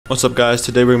What's up guys,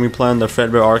 today we're going to be playing the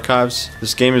FredBear Archives.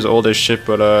 This game is old as shit,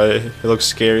 but it looks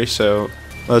scary, so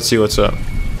let's see what's up.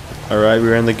 Alright,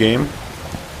 we're in the game.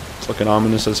 It's looking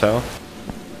ominous as hell.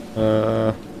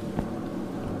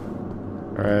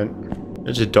 Alright.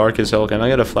 It's just dark as hell. Can I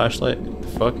get a flashlight? What the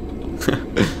fuck?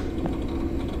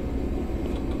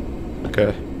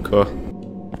 Okay, cool.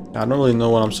 I don't really know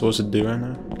what I'm supposed to do right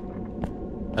now.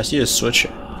 I see a switch.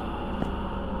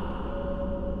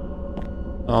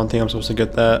 I don't think I'm supposed to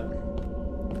get that.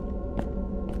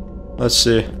 Let's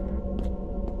see.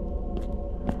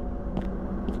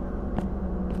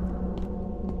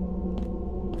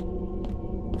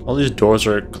 All these doors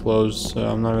are closed, so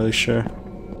I'm not really sure.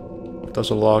 There's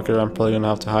a locker, I'm probably gonna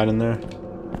have to hide in there.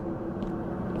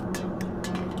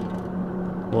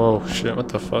 Whoa, shit, what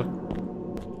the fuck?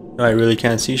 I really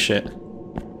can't see shit.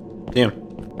 Damn.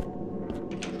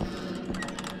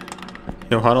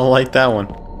 Yo, I don't like that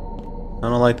one. I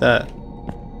don't like that.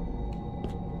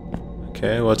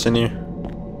 Okay, what's in here?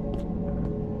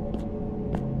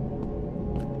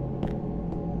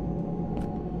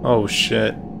 Oh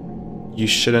shit. You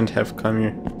shouldn't have come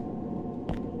here.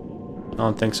 I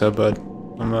don't think so, bud.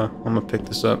 I'm gonna pick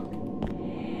this up.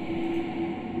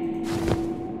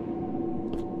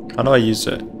 How do I use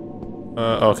it?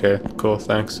 Okay, cool,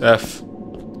 thanks. F.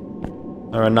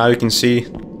 Alright, now you can see.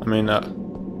 I mean, a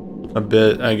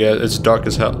bit, I guess. It's dark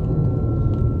as hell.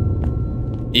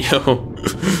 Yo.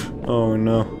 Oh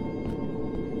no.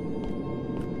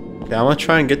 Okay, I'm gonna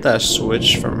try and get that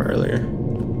switch from earlier.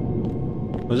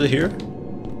 Was it here?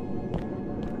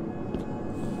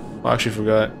 Oh, I actually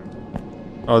forgot.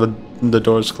 Oh, the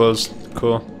door's closed.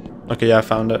 Cool. Okay, yeah, I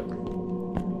found it.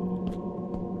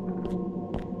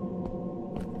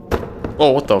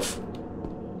 Oh, what the f...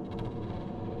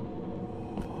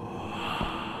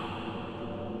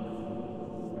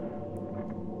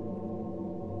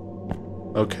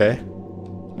 Okay.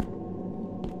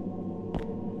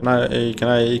 Can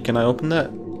I open that?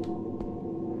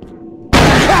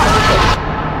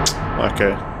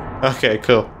 Okay. Okay,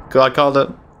 cool. Cool, I called it.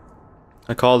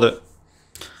 I called it.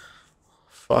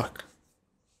 Fuck.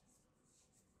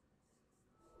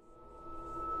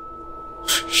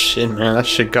 Shit, man, that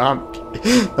shit got me.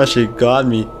 That shit got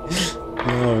me.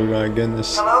 Oh my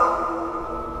goodness.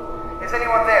 Hello? Is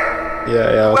anyone there?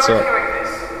 Yeah, what's up?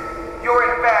 You're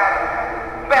in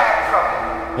bad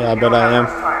trouble. Yeah, but I am.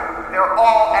 They're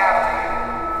all after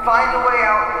you. Find a way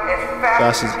out as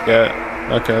fast as you can.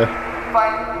 Yeah, okay.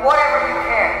 Find whatever you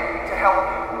can to help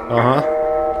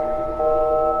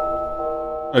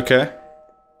you. Okay.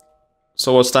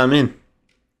 So what's that mean?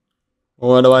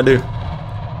 What do I do?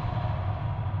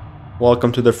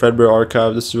 Welcome to the FredBear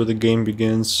Archive. This is where the game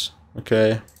begins.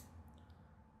 Okay.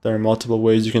 There are multiple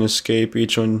ways you can escape.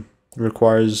 Each one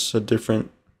requires a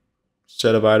different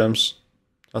set of items.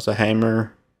 That's a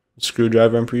hammer, a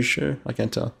screwdriver, I'm pretty sure. I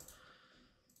can't tell.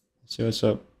 Let's see what's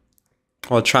up.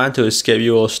 While trying to escape,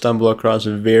 you will stumble across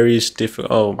various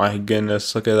different... Oh my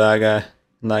goodness, look at that guy.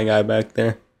 That guy back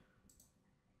there.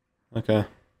 Okay.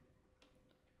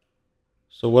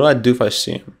 So what do I do if I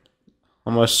see him?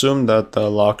 I'm gonna assume that the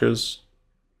lockers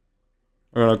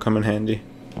are gonna come in handy.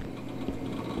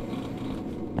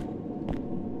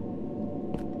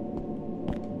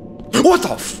 What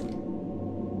the f...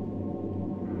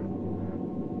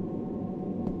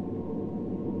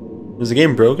 Is the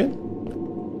game broken?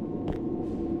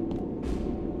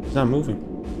 It's not moving.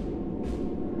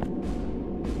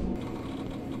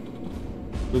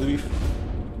 Will we...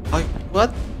 Like,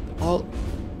 what?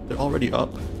 They're already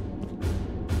up.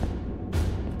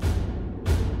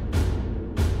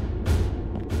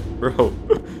 Bro.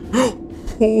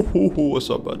 What's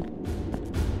up, bud?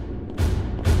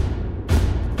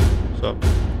 What's up?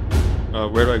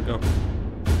 Where do I go?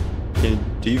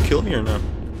 Do you kill me or no?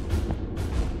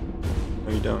 No,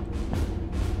 you don't.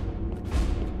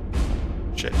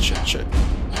 Shit.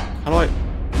 How do I...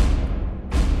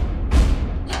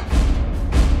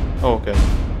 Oh, okay.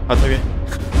 How do I get...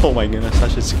 Oh my goodness,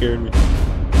 that shit scared me.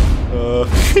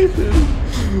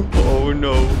 Oh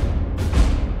no.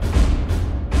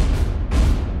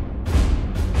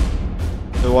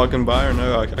 They're walking by or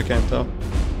no? I can't tell.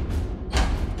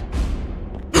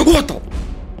 What the?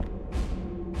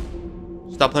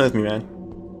 Stop playing with me, man.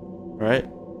 Alright?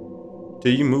 Do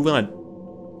you move when I...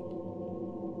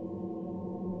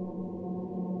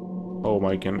 Oh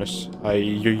my goodness.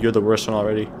 You're the worst one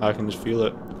already. I can just feel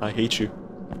it. I hate you.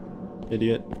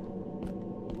 Idiot.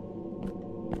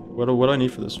 What do I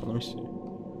need for this one? Let me see.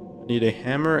 I need a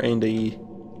hammer and a...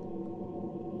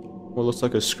 What looks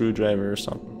like a screwdriver or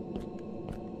something.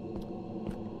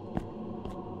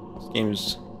 This game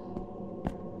is...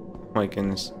 Oh my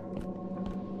goodness.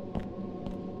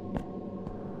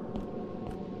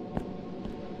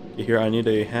 Okay, here I need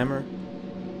a hammer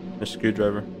and a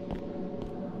screwdriver.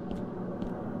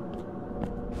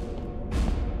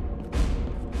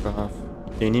 Fuck off.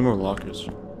 They need more lockers.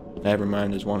 Never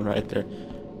mind, there's one right there.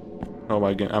 Oh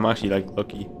my god, I'm actually like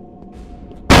lucky.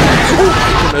 Oh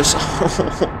my goodness!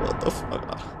 What the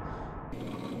fuck?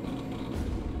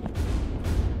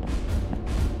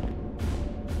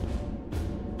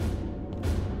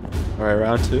 Alright,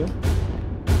 round 2.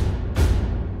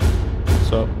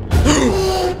 So.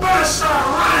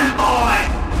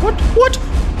 What? What?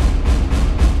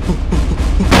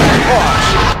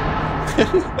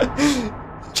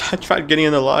 I tried getting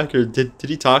in the locker. Did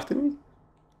he talk to me?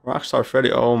 Rockstar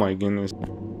Freddy. Oh my goodness.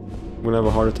 I'm gonna have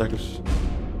a heart attack.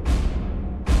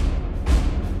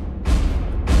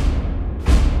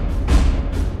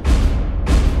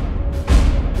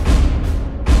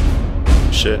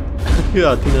 Shit.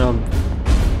 Yeah, I think I'm.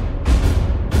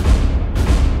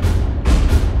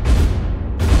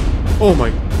 Oh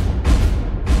my.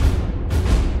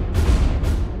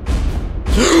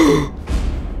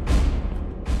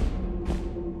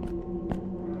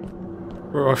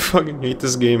 Bro, I fucking hate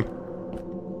this game.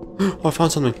 Oh, I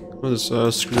found something. What is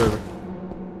this? Screwdriver.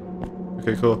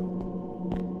 Okay, cool.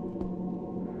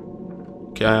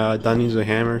 Okay, that needs a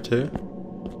hammer too.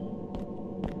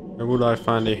 Where would I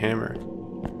find a hammer?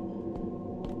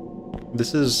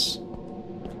 This is...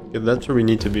 Okay, that's where we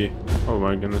need to be. Oh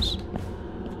my goodness.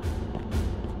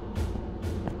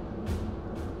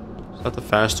 Is that the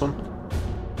fast one?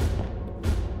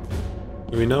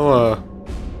 Do we know,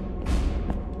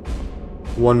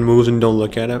 one moves and don't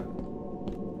look at it.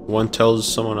 One tells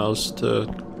someone else to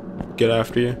get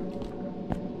after you.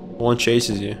 One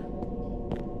chases you.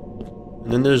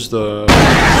 And then there's the...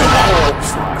 Oh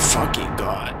my fucking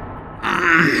god.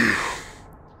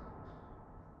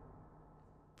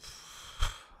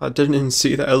 I didn't even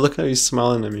see that. Look how he's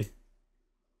smiling at me.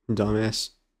 Dumbass.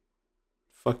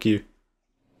 Fuck you.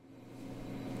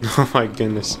 Oh my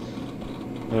goodness.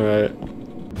 Alright.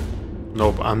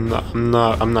 Nope, I'm not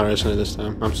listening this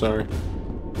time. I'm sorry.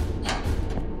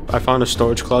 I found a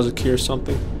storage closet key or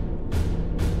something.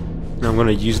 And I'm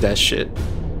gonna use that shit.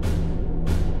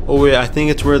 Oh wait, I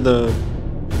think it's where the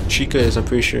Chica is, I'm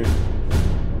pretty sure.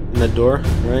 In that door,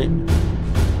 right?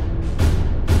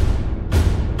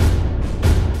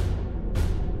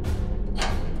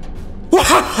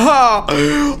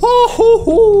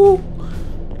 Oh,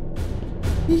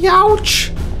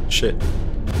 Youch! Shit.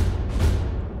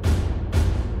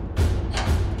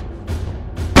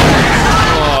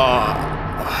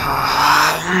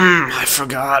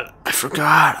 I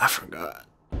forgot.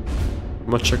 I'm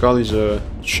gonna check all these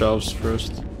shelves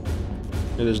first.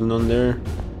 There's none there.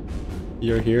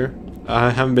 You're here.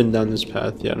 I haven't been down this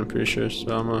path yet, I'm pretty sure,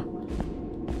 so I'm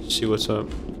gonna see what's up.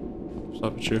 What's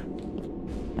up with you?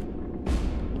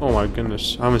 Oh my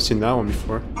goodness, I haven't seen that one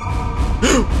before.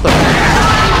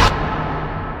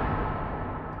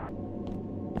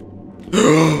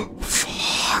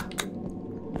 Fuck.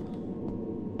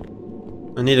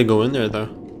 I need to go in there though.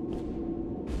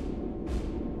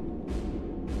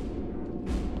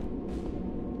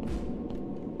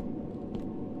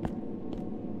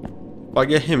 If I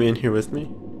get him in here with me,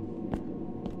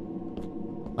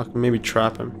 I can maybe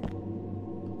trap him.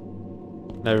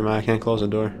 Never mind, I can't close the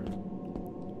door.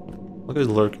 Look who's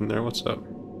lurking there, what's up?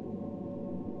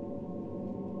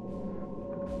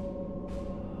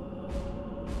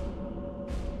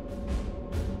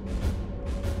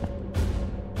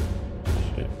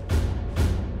 Shit.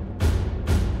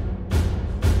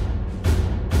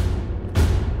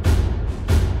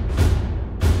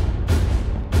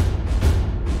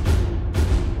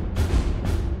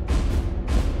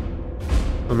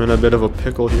 I'm in a bit of a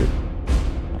pickle here.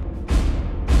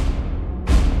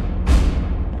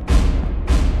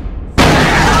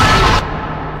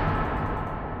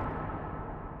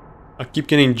 I keep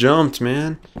getting jumped,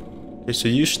 man. Okay, so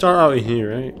you start out in here,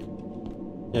 right?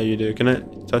 Yeah, you do. Can I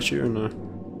touch you or no?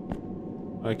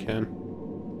 I can.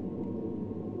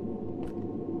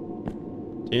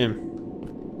 Damn.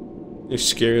 You're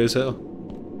scary as hell.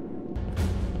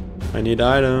 I need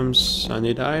items. I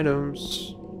need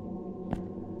items.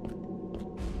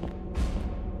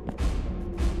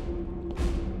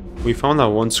 We found that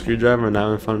one screwdriver and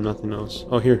now we found nothing else.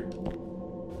 Oh, here.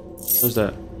 What's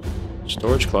that?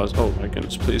 Storage closet. Oh my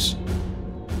goodness, please.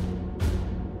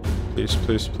 Please,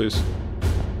 please, please.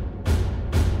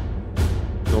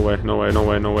 No way, no way, no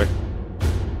way, no way.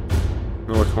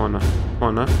 No way, come on now. Come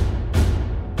on now.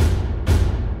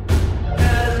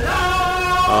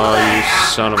 Oh, you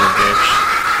son of a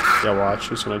bitch. Yeah, watch.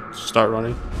 He's gonna start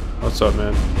running. What's up,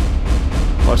 man?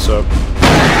 What's up?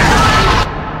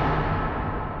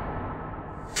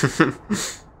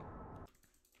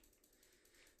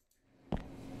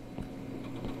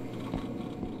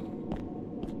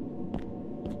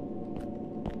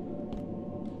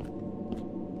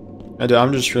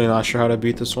 I'm just really not sure how to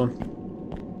beat this one.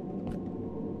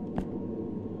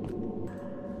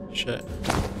 Shit.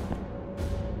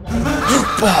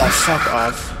 Oh, fuck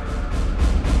off.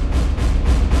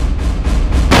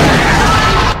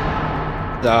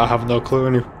 I have no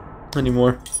clue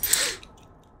anymore.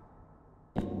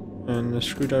 And the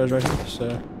screwdriver's right here, so.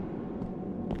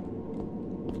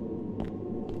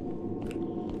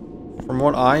 From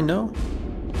what I know.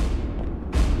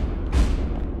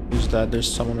 Who's that?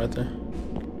 There's someone right there.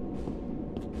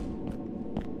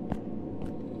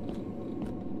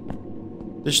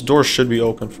 This door should be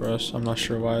open for us. I'm not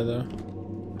sure why though.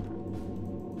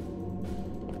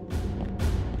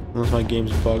 Unless my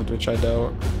game's bugged, which I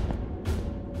doubt.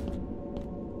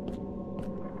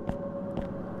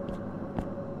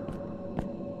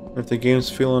 If the game's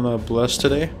feeling blessed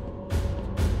today.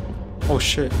 Oh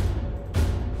shit.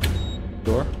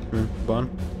 Door? Bun.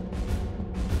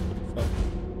 Fuck.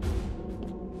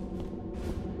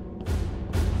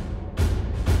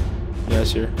 Yeah,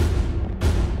 it's here.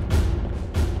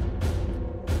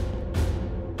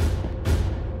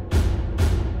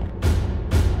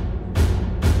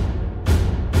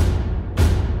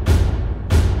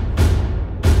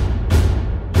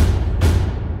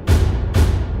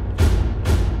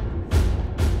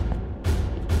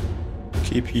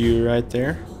 Keep you right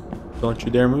there. Don't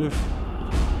you dare move.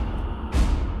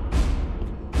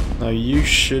 Now you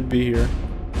should be here.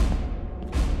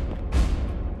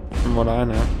 From what I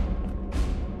know.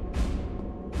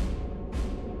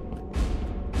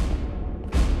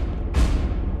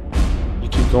 You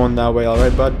keep going that way,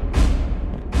 alright, bud?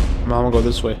 I'm gonna go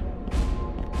this way.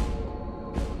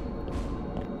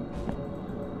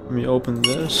 Let me open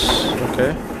this.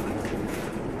 Okay.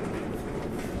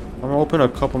 I'm gonna open a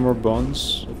couple more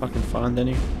buns if I can find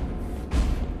any.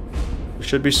 There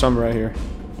should be some right here.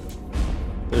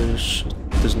 There's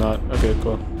not. Okay,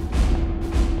 cool.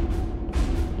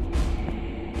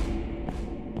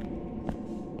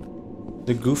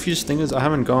 The goofiest thing is I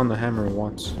haven't gone the hammer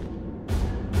once.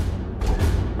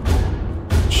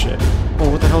 Shit. Oh,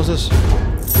 what the hell is this?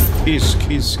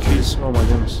 Keys. Oh my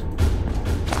goodness.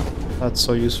 That's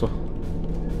so useful.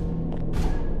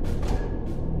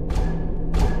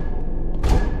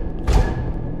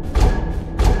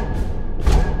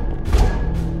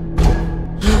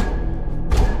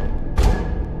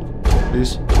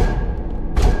 Please.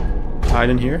 Hide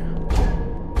in here.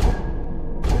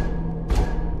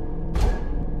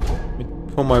 Let me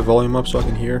pull my volume up so I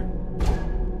can hear.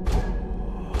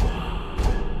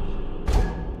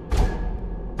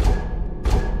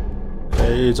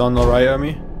 Okay, it's on the right of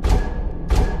me.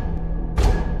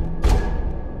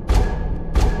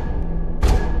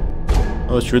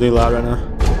 Oh, it's really loud right now.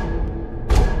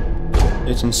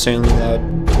 It's insanely loud.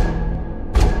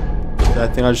 I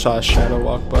think I just saw a shadow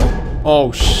walk by.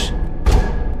 Oh,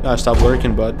 gotta stop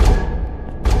lurking, bud.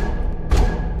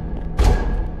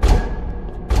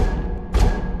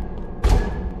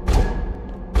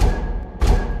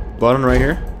 Button right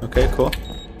here. Okay, cool.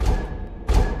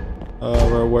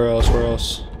 Where else?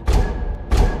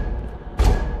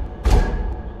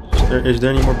 Is there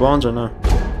any more bones or no?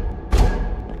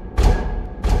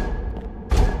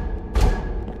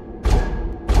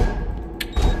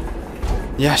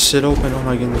 Yes, it opened. Oh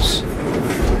my goodness.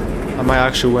 I might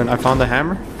actually win. I found the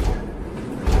hammer.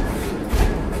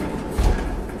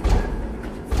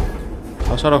 I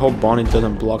also hope Bonnie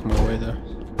doesn't block my way there.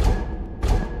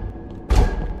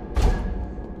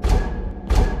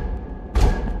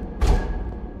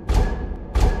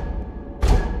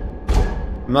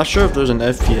 I'm not sure if there's an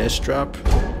FPS drop.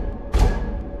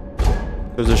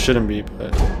 Because there shouldn't be,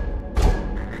 but...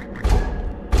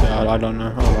 yeah, I don't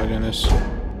know. Oh my goodness.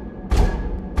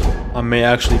 I may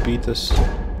actually beat this.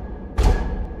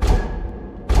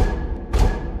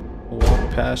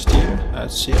 Walk past you.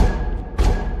 That's it.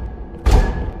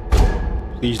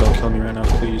 Please don't kill me right now,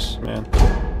 please, man.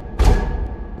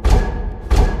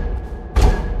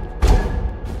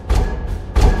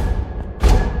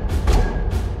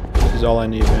 This is all I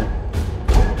need, man.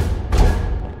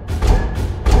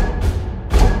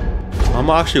 I'm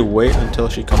gonna actually wait until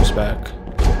she comes back.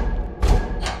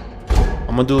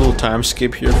 I'm gonna do a little time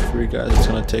skip here for you guys. It's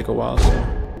gonna take a while, so.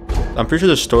 I'm pretty sure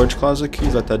the storage closet key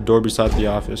is at that door beside the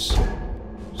office.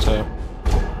 So,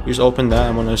 we just open that.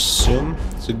 I'm gonna assume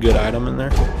it's a good item in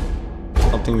there.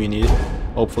 Something we need,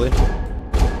 hopefully.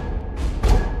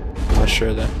 I'm not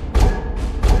sure though.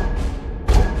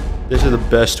 This is the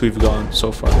best we've gone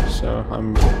so far, so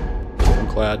I'm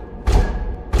glad.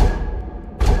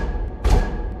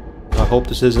 hope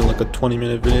this isn't like a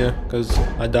 20-minute video, because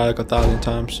I died like 1,000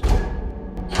 times.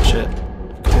 Shit.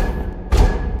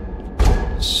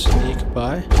 Sneak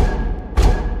by.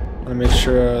 Wanna make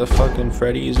sure the fucking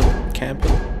Freddy isn't camping.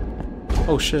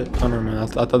 Oh shit. Oh no, man. I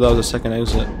thought that was a second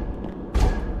exit.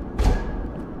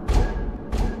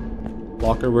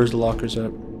 Locker? Where's the lockers at?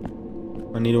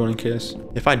 I need one in case.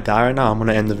 If I die right now, I'm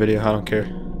gonna end the video. I don't care.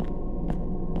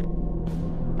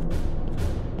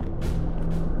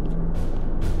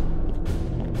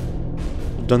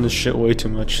 I've done this shit way too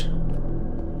much.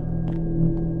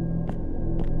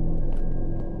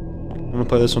 I'm gonna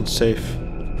play this one safe.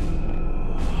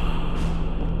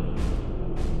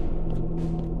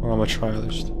 Or I'm a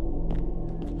trialist.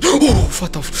 Oh,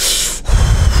 what the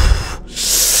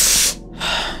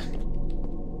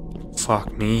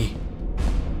fuck me.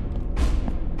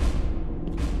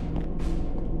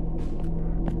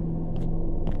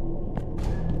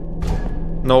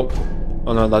 Nope.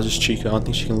 Oh no, that's just Chica. I don't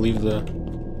think she can leave that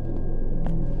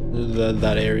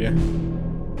area.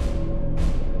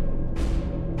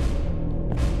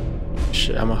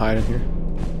 Shit, I'm gonna hide in here.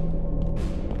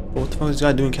 What the fuck is this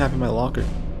guy doing camping my locker?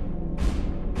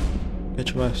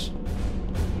 Get your ass.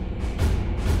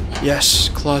 Yes,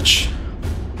 clutch.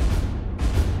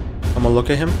 I'm gonna look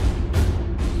at him.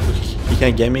 He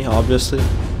can't get me, obviously.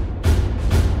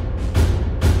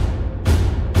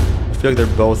 I feel like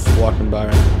they're both walking by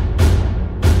right now.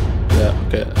 Yeah,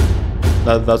 okay.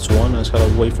 That's one. I just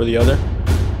gotta wait for the other.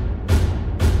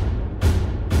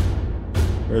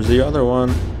 Where's the other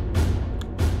one?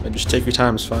 Just take your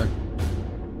time, it's fine.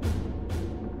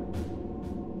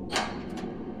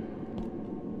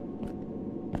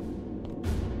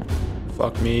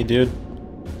 Fuck me, dude.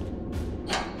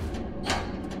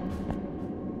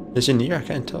 Is he near? I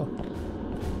can't tell.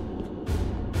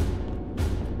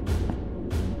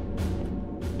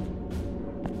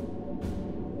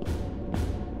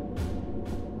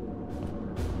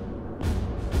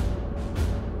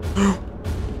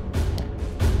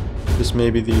 This may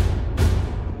be the...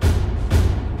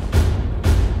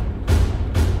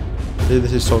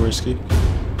 This is so risky.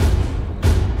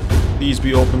 Please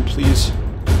be open, please.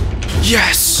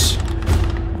 Yes!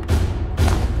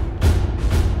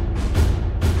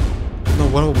 No,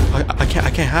 what? I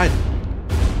can't hide.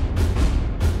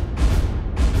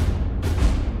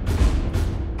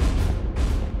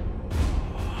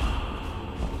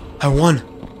 I won.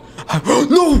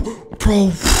 No,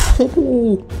 bro.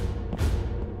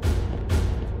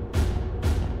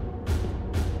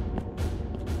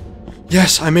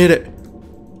 Yes, I made it.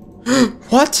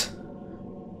 What?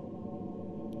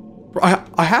 Bro,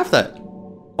 I have that.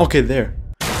 Okay, there.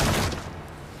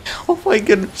 Oh my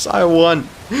goodness, I won.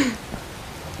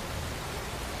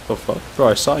 The fuck? Bro,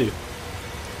 I saw you.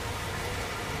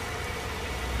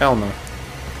 Hell no.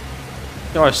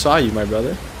 No, I saw you, my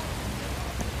brother.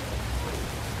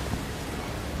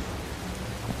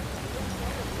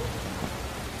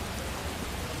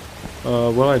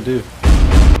 What'd I do?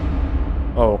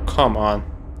 Oh, come on.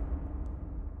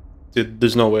 Dude,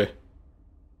 there's no way.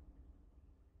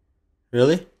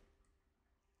 Really?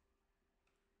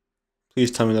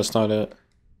 Please tell me that's not it.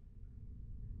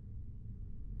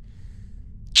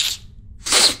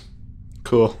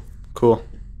 Cool. Cool.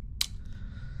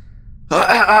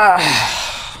 I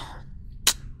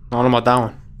don't know about that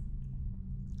one.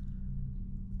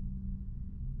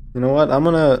 You know what? I'm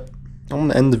gonna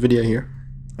end the video here.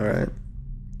 Alright.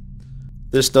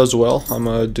 This does well. I'm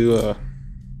gonna do a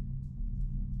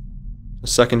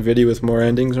second video with more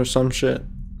endings or some shit.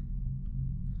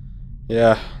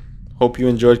 Yeah. Hope you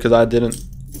enjoyed, because I didn't.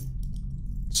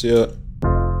 See ya.